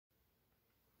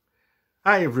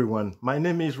Hi everyone, my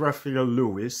name is Raphael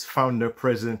Louis, founder,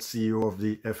 president, CEO of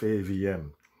the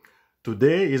FAAVM.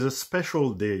 Today is a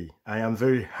special day. I am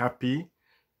very happy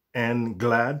and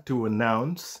glad to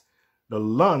announce the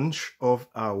launch of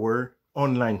our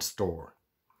online store.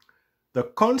 The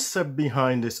concept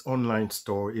behind this online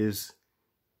store is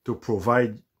to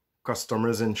provide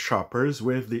customers and shoppers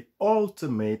with the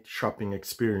ultimate shopping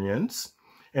experience,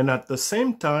 and at the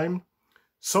same time,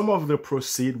 some of the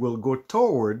proceeds will go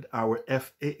toward our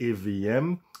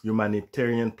FAAVM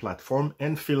humanitarian platform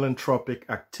and philanthropic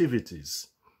activities.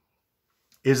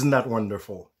 Isn't that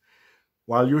wonderful?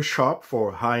 While you shop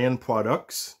for high-end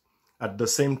products, at the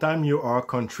same time you are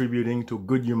contributing to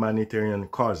good humanitarian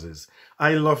causes.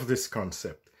 I love this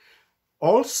concept.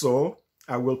 Also,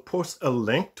 I will post a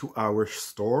link to our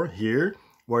store here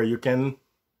where you can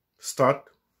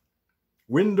start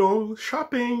window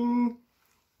shopping.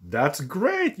 That's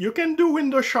great. You can do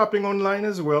window shopping online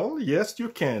as well. Yes, you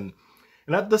can.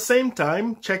 And at the same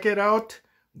time, check it out.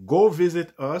 Go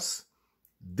visit us.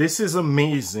 This is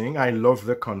amazing. I love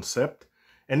the concept.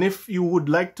 And if you would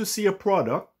like to see a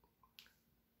product,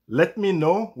 let me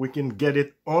know. We can get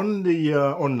it on the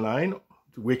online.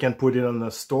 We can put it on the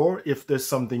store if there's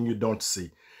something you don't see.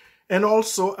 And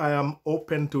also, I am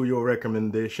open to your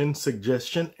recommendation,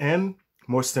 suggestion, and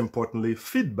most importantly,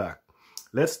 feedback.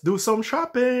 Let's do some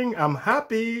shopping. I'm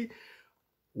happy.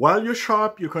 While you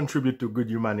shop, you contribute to good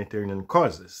humanitarian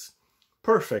causes.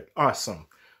 Perfect. Awesome.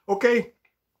 Okay.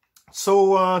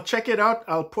 So check it out.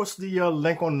 I'll post the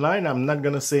link online. I'm not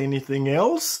going to say anything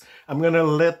else. I'm going to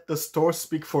let the store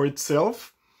speak for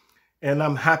itself. And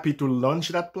I'm happy to launch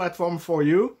that platform for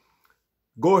you.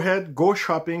 Go ahead, go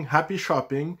shopping, happy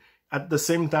shopping. At the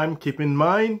same time, keep in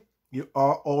mind, you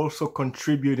are also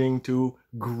contributing to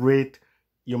great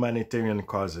humanitarian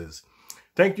causes.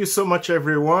 Thank you so much,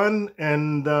 everyone,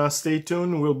 and stay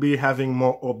tuned. We'll be having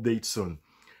more updates soon.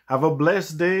 Have a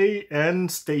blessed day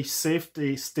and stay safe,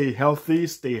 stay healthy,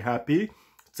 stay happy,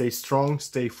 stay strong,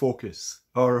 stay focused.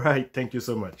 All right. Thank you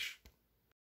so much.